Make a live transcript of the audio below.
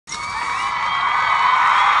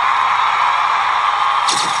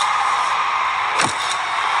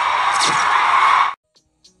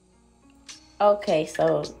Okay,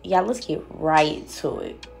 so yeah, let's get right to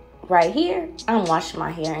it. Right here, I'm washing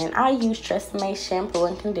my hair, and I use Tresemme shampoo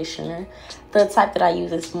and conditioner. The type that I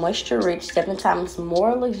use is moisture rich, 7 times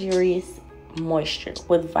more luxurious moisture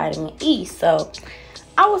with vitamin E. So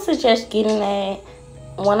I would suggest getting that.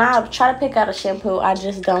 When I try to pick out a shampoo, I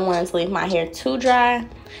just don't want it to leave my hair too dry.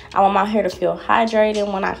 I want my hair to feel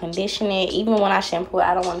hydrated when I condition it. Even when I shampoo it,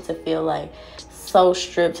 I don't want it to feel like so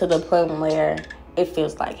stripped to the point where it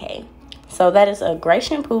feels like hay. So that is a great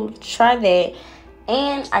shampoo. Try that.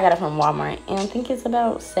 And I got it from Walmart, and I think it's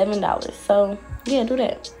about $7. So yeah, do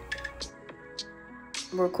that.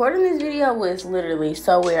 Recording this video was literally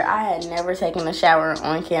so weird. I had never taken a shower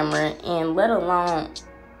on camera, and let alone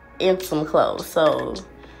in some clothes. So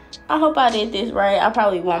I hope I did this right. I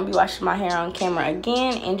probably won't be washing my hair on camera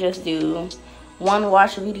again, and just do one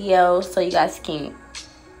wash video so you guys can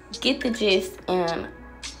get the gist, and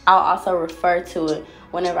I'll also refer to it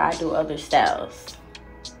whenever I do other styles.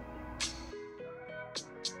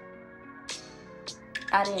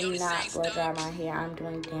 I did not blow dry my hair. I'm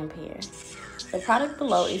doing damp hair. The product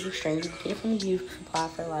below is extreme. You can get it from the beauty supply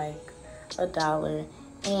for like $1.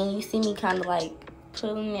 And you see me kind of like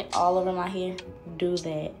pulling it all over my hair. Do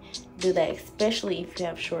that. Do that, especially if you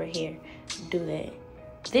have short hair. Do that.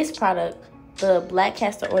 This product, the black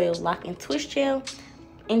castor oil lock and twist gel,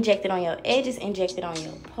 inject it on your edges, inject it on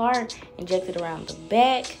your part, inject it around the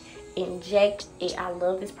back, inject it. I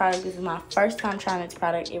love this product. This is my first time trying this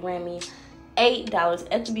product. It ran me $8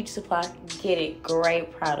 at the beauty supply. Get it.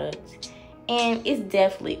 Great product. And it's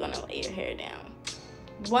definitely going to lay your hair down.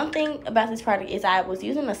 One thing about this product is I was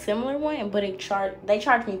using a similar one, but they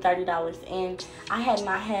charged me $30. And I had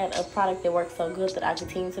not had a product that worked so good that I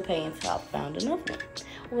continued to pay until I found another one.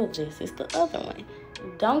 Well, this is the other one.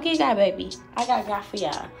 Don't get got, baby. I got for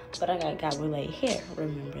y'all. But I got related hair.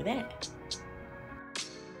 Remember that.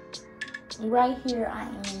 Right here, I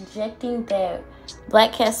am injecting that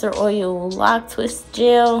black castor oil lock twist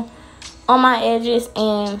gel on my edges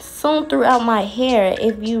and soon throughout my hair.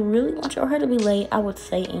 If you really want your hair to be laid, I would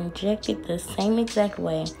say inject it the same exact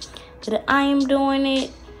way that I am doing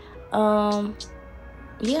it.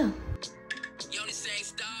 Yeah.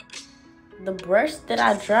 The brush that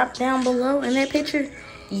I dropped down below in that picture,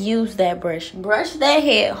 use that brush. Brush that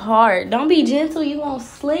head hard. Don't be gentle. You want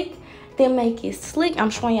slick, then make it slick. I'm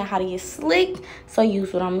showing you how to get slick, so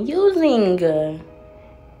use what I'm using.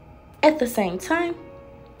 At the same time,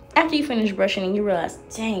 after you finish brushing and you realize,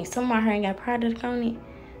 dang, some of my hair ain't got product on it,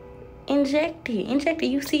 inject it. Inject it.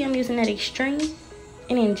 You see I'm using that extreme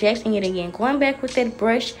and injecting it again. Going back with that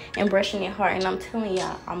brush and brushing it hard. And I'm telling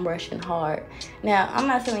y'all, I'm brushing hard. Now, I'm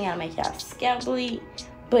not telling y'all to make y'all scalp bleed,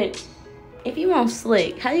 but if you want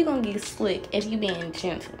slick, how you gonna get slick if you being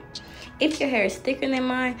gentle? If your hair is thicker than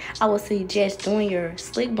mine, I would suggest doing your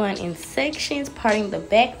slick bun in sections, parting the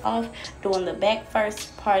back off, doing the back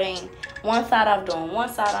first, parting one side off, doing one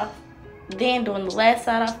side off, then doing the last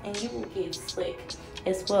side off, and you will get slick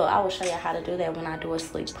as well. I will show you how to do that when I do a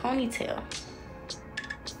slick ponytail.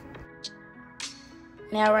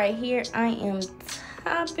 Now right here, I am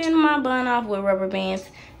topping my bun off with rubber bands.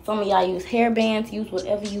 Some of y'all use hair bands. Use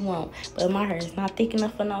whatever you want. But my hair is not thick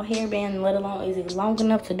enough for no hair band, let alone is it long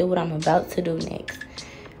enough to do what I'm about to do next.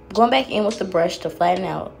 Going back in with the brush to flatten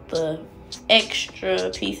out the extra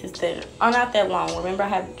pieces that are not that long. Remember, I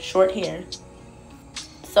have short hair,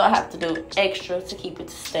 so I have to do extra to keep it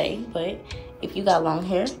to stay. But if you got long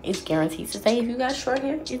hair, it's guaranteed to stay. If you got short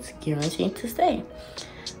hair, it's guaranteed to stay.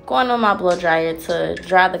 Going on my blow dryer to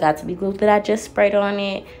dry the got-to-be glue that I just sprayed on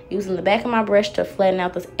it. Using the back of my brush to flatten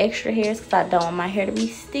out those extra hairs because I don't want my hair to be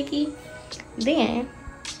sticky. Then,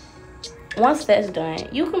 once that's done,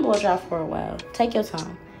 you can blow dry for a while. Take your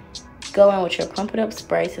time. Go in with your Pump It Up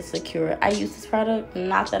spray to secure it. I use this product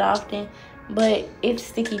not that often, but it's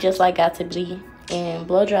sticky just like got-to-be. And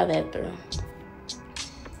blow dry that through.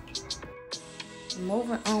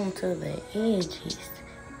 Moving on to the edges.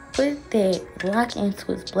 Put that lock and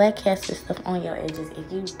twist black castor stuff on your edges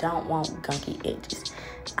if you don't want gunky edges.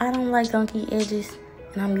 I don't like gunky edges,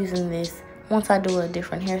 and I'm using this. Once I do a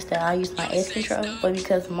different hairstyle, I use my edge control, but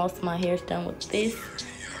because most of my hair is done with this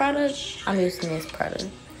product, I'm using this product.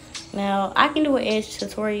 Now, I can do an edge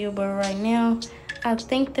tutorial, but right now, I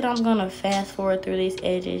think that I'm going to fast forward through these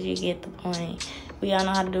edges. You get the point. We all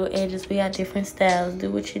know how to do edges. We got different styles.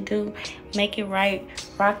 Do what you do. Make it right.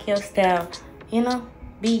 Rock your style. You know?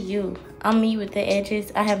 Be you. I'm me with the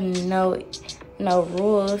edges. I have no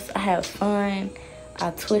rules. I have fun.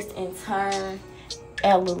 I twist and turn.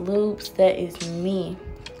 Add the loops. That is me.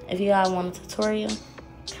 If you all want a tutorial,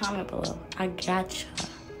 comment below. I got y'all.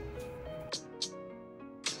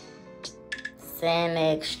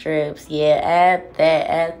 Sanex strips. Yeah, add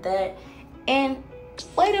that. And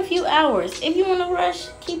wait a few hours. If you want to rush,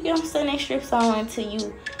 keep your Sanex strips on until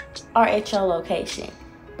you are at your location.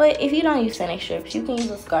 But if you don't use Sanex strips, you can use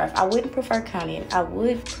a scarf. I wouldn't prefer cotton. I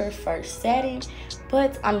would prefer satin,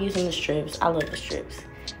 but I'm using the strips. I love the strips.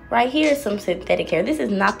 Right here is some synthetic hair. This is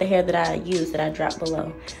not the hair that I use that I dropped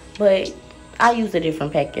below, but I use a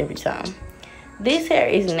different pack every time. This hair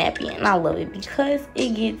is nappy, and I love it because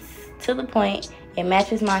it gets to the point. It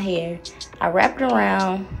matches my hair. I wrap it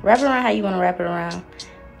around how you want to wrap it around.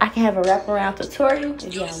 I can have a wraparound tutorial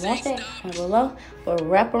if you don't want that down below, or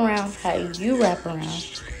wrap around how you wrap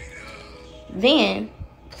around. Then,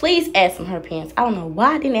 please add some hairpins. I don't know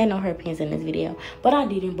why I didn't add no hairpins in this video, but I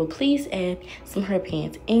didn't. But please add some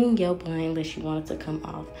hairpins in your bun unless you want it to come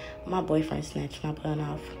off. My boyfriend snatched my bun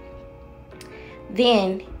off.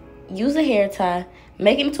 Then, use a hair tie.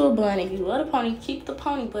 Make it into a bun. If you love the pony, keep the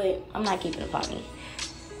pony, but I'm not keeping the pony.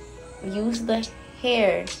 Use the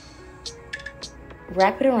hair.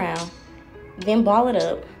 Wrap it around. Then ball it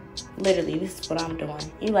up. Literally, this is what I'm doing.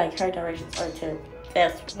 You like hair directions or terrible.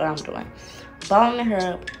 That's what I'm doing. Balling the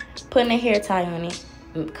hair up, putting a hair tie on it,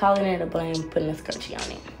 calling it a bun, putting a scrunchie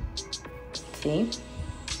on it. See?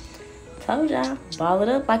 Told y'all. Ball it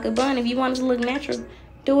up like a bun. If you want it to look natural,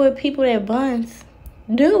 do what people that buns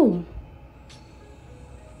do.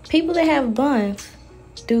 People that have buns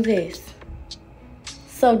do this.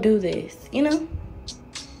 So do this. You know?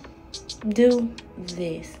 Do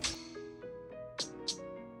this.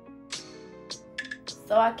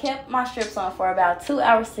 So I kept my strips on for about 2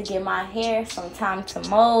 hours to give my hair some time to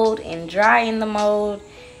mold and dry in the mold.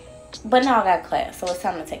 But now I got class, so it's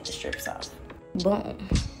time to take the strips off. Boom.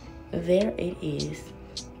 There it is.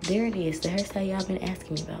 There it is, the hairstyle y'all been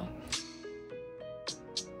asking me about.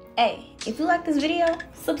 Hey, if you like this video,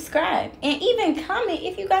 subscribe. And even comment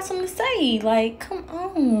if you got something to say. Like, come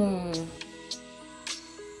on.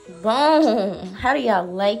 Boom. How do y'all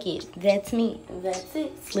like it? That's me. That's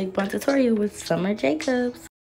it. Slick Bun Tutorial with Summer Jacobs.